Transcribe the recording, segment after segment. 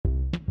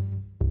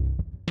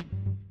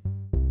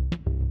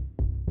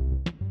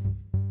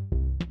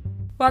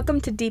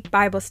Welcome to Deep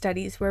Bible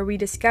Studies, where we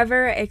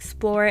discover,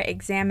 explore,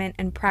 examine,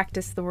 and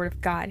practice the Word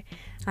of God.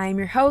 I am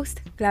your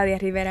host, Claudia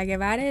Rivera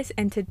Guevares,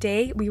 and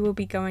today we will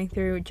be going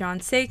through John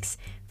 6,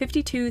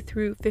 52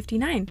 through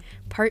 59,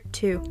 part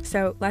 2.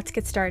 So let's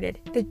get started.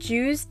 The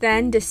Jews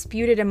then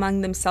disputed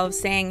among themselves,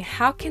 saying,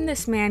 "How can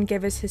this man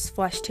give us his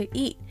flesh to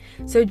eat?"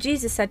 So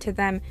Jesus said to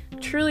them,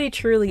 "Truly,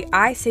 truly,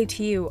 I say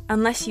to you,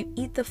 unless you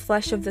eat the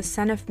flesh of the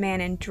Son of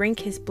Man and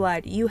drink his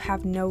blood, you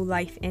have no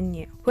life in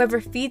you.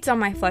 Whoever feeds on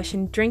my flesh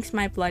and drinks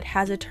my blood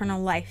has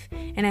eternal life,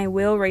 and I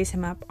will raise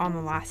him up on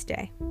the last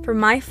day. For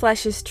my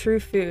flesh is true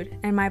food,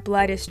 and my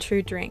blood is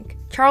true drink."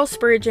 Charles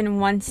Spurgeon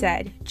once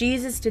said,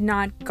 "Jesus did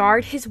not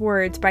guard his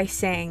words by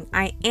saying,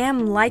 'I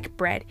am like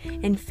bread,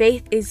 and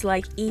faith is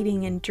like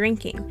eating and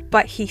drinking.'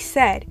 But he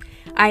said,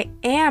 'I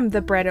am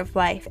the bread of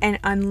life, and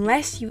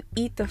unless you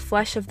eat the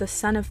flesh of the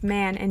Son of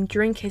Man and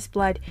drink his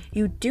blood,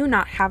 you do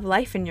not have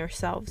life in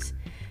yourselves."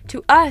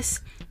 To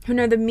us, who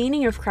know the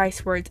meaning of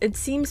Christ's words, it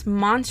seems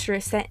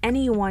monstrous that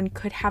anyone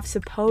could have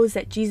supposed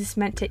that Jesus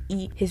meant to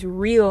eat his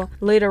real,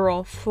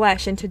 literal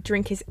flesh and to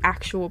drink his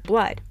actual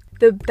blood.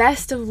 The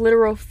best of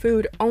literal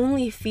food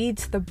only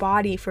feeds the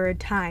body for a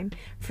time,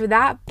 for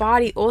that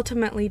body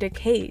ultimately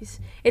decays.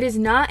 It is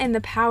not in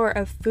the power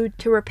of food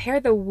to repair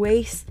the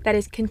waste that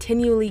is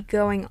continually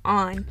going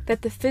on,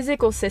 that the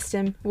physical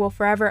system will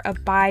forever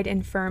abide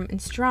and firm and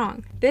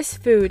strong. This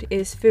food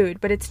is food,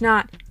 but it's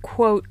not,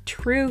 quote,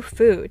 true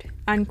food,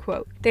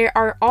 unquote. There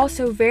are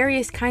also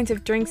various kinds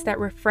of drinks that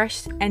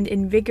refresh and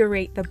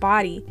invigorate the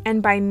body,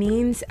 and by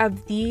means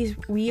of these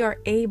we are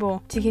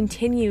able to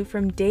continue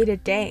from day to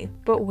day.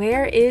 But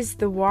where is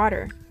the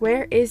water?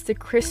 Where is the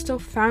crystal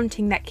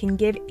fountain that can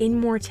give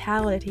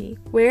immortality?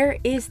 Where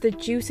is the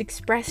juice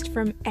expressed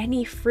from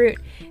any fruit,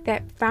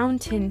 that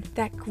fountain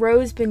that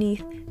grows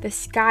beneath the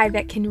sky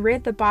that can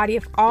rid the body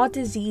of all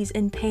disease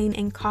and pain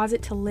and cause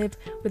it to live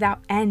without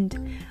end?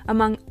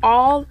 Among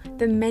all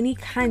the many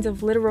kinds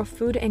of literal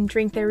food and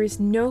drink, there is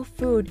no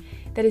food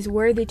that is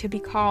worthy to be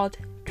called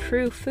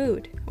true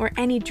food, or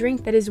any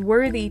drink that is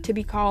worthy to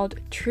be called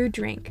true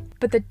drink.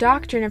 But the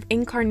doctrine of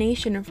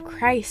incarnation of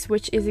Christ,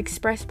 which is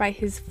expressed by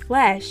his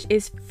flesh,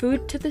 is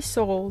food to the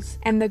souls,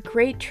 and the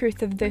great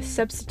truth of the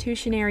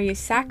substitutionary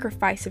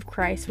sacrifice of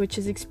Christ, which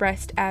is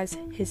expressed as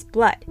his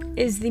blood,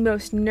 is the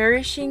most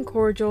nourishing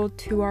cordial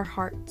to our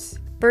hearts.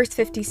 Verse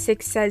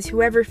 56 says,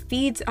 "Whoever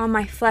feeds on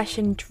my flesh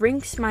and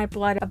drinks my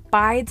blood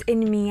abides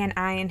in me and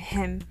I in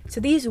him."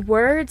 So these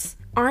words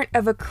aren't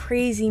of a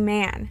crazy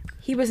man.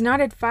 He was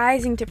not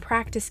advising to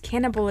practice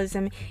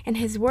cannibalism, and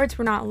his words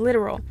were not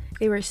literal.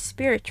 They were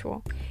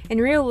spiritual.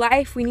 In real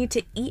life, we need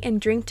to eat and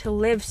drink to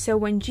live, so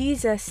when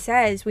Jesus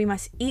says we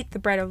must eat the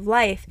bread of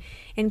life,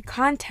 in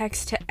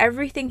context to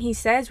everything he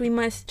says, we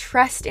must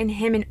trust in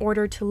him in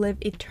order to live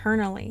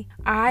eternally.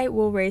 "I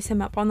will raise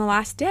him up on the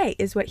last day,"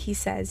 is what he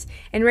says.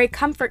 And Ray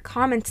Comfort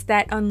comments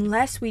that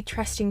unless we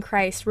trust in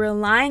Christ,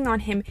 relying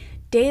on him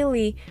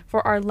daily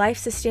for our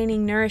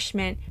life-sustaining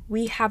nourishment,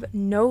 we have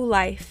no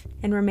life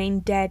and remain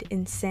dead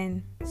in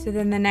sin. So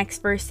then the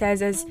next verse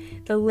says, "As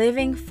the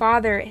living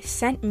Father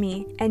sent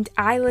me, and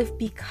I live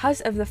because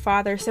of the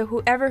Father, so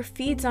whoever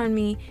feeds on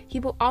me,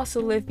 he will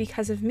also live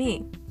because of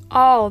me."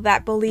 All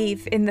that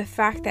believe in the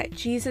fact that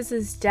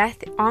Jesus'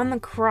 death on the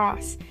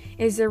cross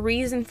is the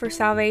reason for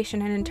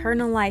salvation and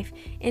eternal life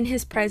in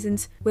his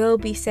presence will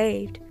be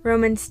saved.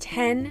 Romans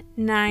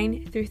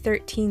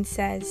 10:9-13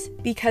 says,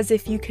 "Because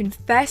if you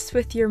confess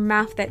with your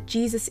mouth that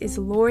Jesus is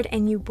Lord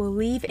and you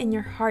believe in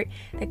your heart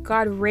that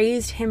God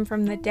raised him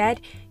from the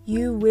dead,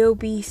 you will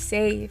be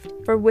saved.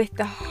 For with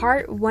the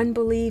heart one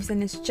believes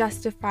and is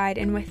justified,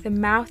 and with the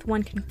mouth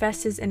one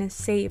confesses and is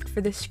saved.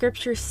 For the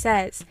scripture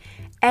says,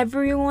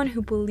 everyone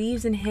who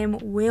believes in him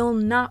will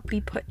not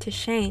be put to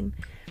shame.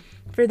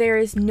 For there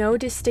is no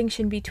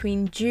distinction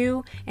between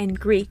Jew and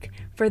Greek,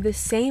 for the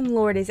same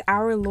Lord is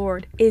our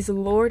Lord, is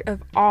Lord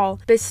of all,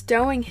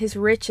 bestowing his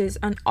riches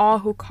on all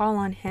who call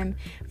on him.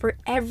 For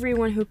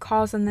everyone who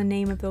calls on the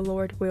name of the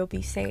Lord will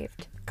be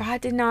saved."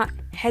 God did not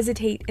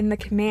hesitate in the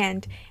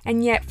command,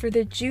 and yet for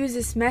the Jews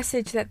this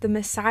message that the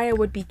Messiah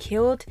would be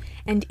killed,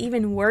 and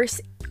even worse,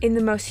 in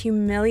the most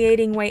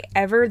humiliating way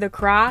ever, the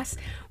cross,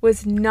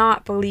 was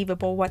not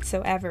believable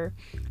whatsoever.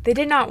 They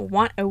did not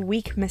want a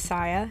weak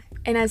Messiah,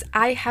 and as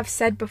I have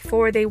said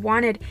before, they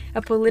wanted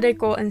a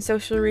political and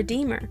social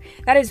redeemer.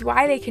 That is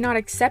why they cannot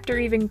accept or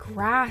even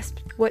grasp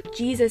what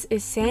Jesus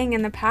is saying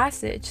in the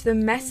passage. The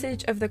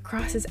message of the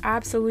cross is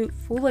absolute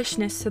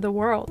foolishness to the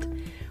world.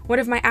 One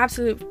of my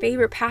absolute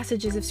favorite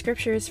passages of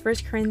scripture is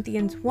 1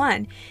 Corinthians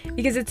 1,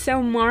 because it's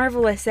so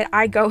marvelous that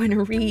I go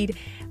and read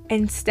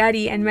and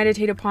study and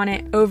meditate upon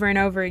it over and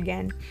over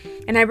again.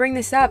 And I bring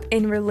this up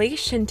in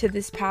relation to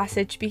this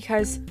passage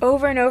because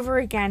over and over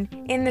again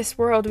in this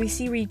world we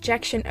see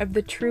rejection of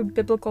the true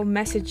biblical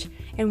message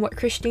and what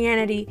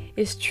Christianity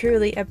is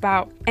truly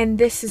about. And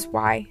this is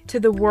why. To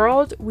the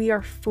world we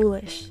are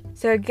foolish.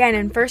 So again,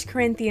 in 1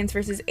 Corinthians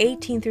verses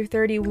 18 through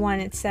 31,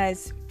 it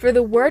says, "For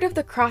the word of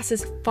the cross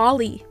is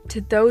folly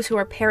to those who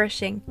are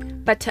perishing,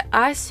 but to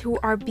us who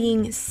are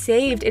being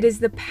saved it is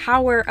the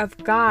power of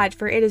God.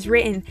 For it is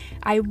written,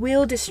 I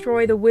will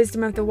destroy the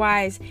wisdom of the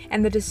wise,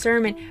 and the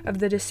discernment of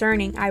the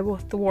discerning I will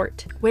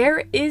thwart.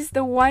 Where is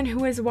the one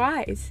who is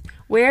wise?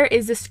 Where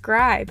is the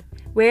scribe?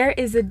 Where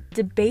is the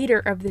debater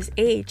of this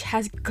age?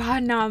 Has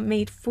God not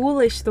made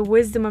foolish the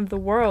wisdom of the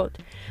world?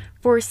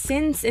 For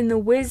since in the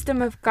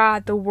wisdom of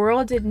God the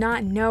world did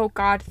not know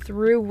God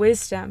through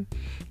wisdom,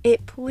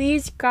 it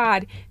pleased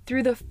God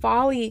through the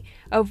folly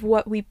of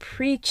what we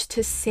preach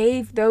to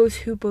save those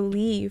who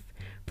believe.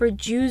 For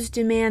Jews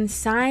demand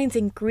signs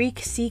and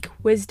Greeks seek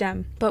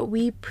wisdom, but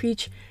we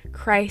preach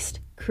Christ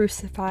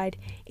crucified,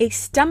 a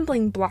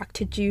stumbling block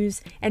to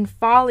Jews and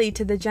folly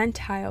to the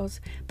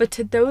Gentiles. But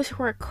to those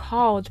who are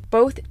called,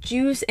 both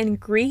Jews and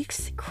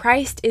Greeks,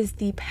 Christ is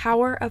the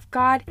power of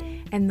God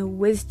and the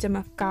wisdom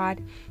of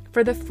God.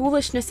 For the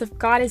foolishness of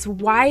God is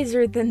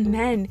wiser than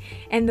men,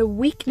 and the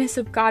weakness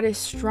of God is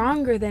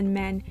stronger than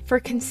men. For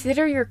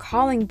consider your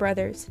calling,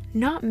 brothers.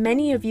 Not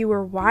many of you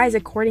were wise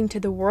according to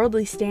the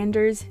worldly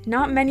standards.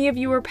 Not many of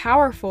you were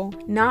powerful.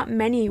 Not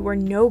many were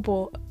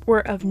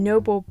of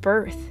noble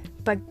birth.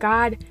 But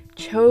God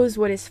chose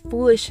what is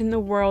foolish in the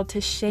world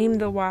to shame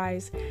the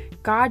wise.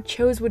 God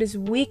chose what is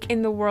weak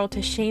in the world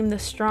to shame the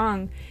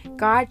strong.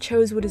 God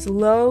chose what is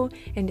low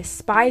and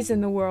despised in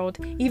the world,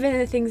 even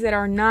the things that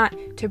are not,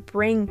 to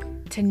bring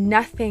to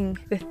nothing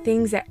the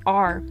things that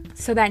are,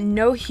 so that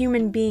no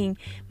human being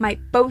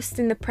might boast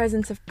in the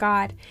presence of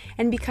God.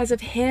 And because of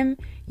him,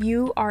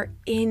 you are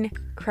in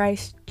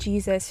Christ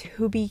Jesus,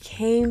 who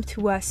became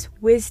to us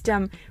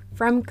wisdom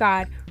from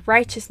God,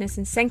 righteousness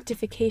and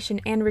sanctification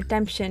and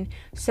redemption,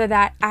 so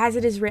that, as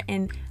it is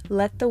written,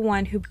 let the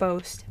one who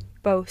boasts,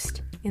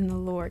 boast in the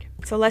Lord.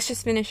 So let's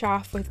just finish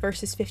off with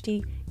verses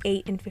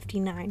 58 and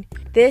 59.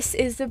 This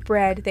is the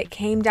bread that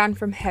came down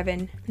from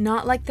heaven,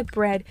 not like the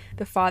bread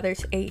the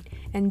fathers ate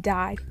and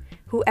died.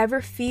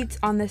 Whoever feeds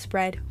on this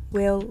bread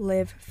will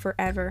live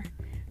forever.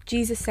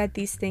 Jesus said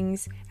these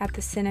things at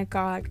the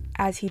synagogue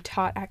as he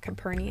taught at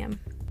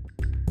Capernaum.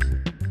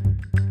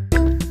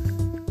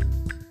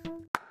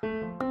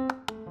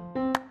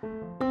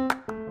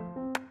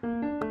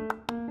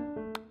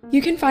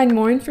 You can find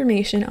more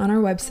information on our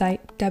website,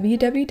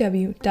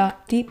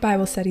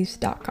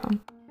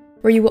 www.deepbiblestudies.com,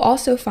 where you will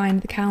also find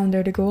the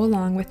calendar to go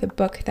along with the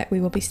book that we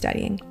will be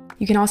studying.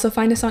 You can also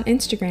find us on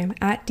Instagram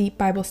at Deep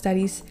Bible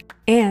Studies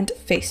and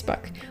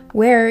Facebook,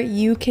 where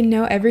you can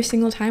know every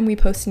single time we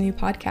post a new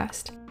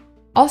podcast.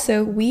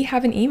 Also, we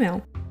have an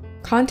email,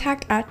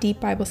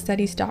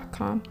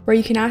 contact@deepbiblestudies.com, where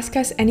you can ask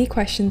us any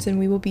questions and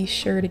we will be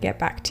sure to get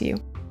back to you.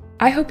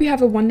 I hope you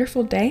have a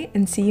wonderful day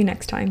and see you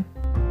next time.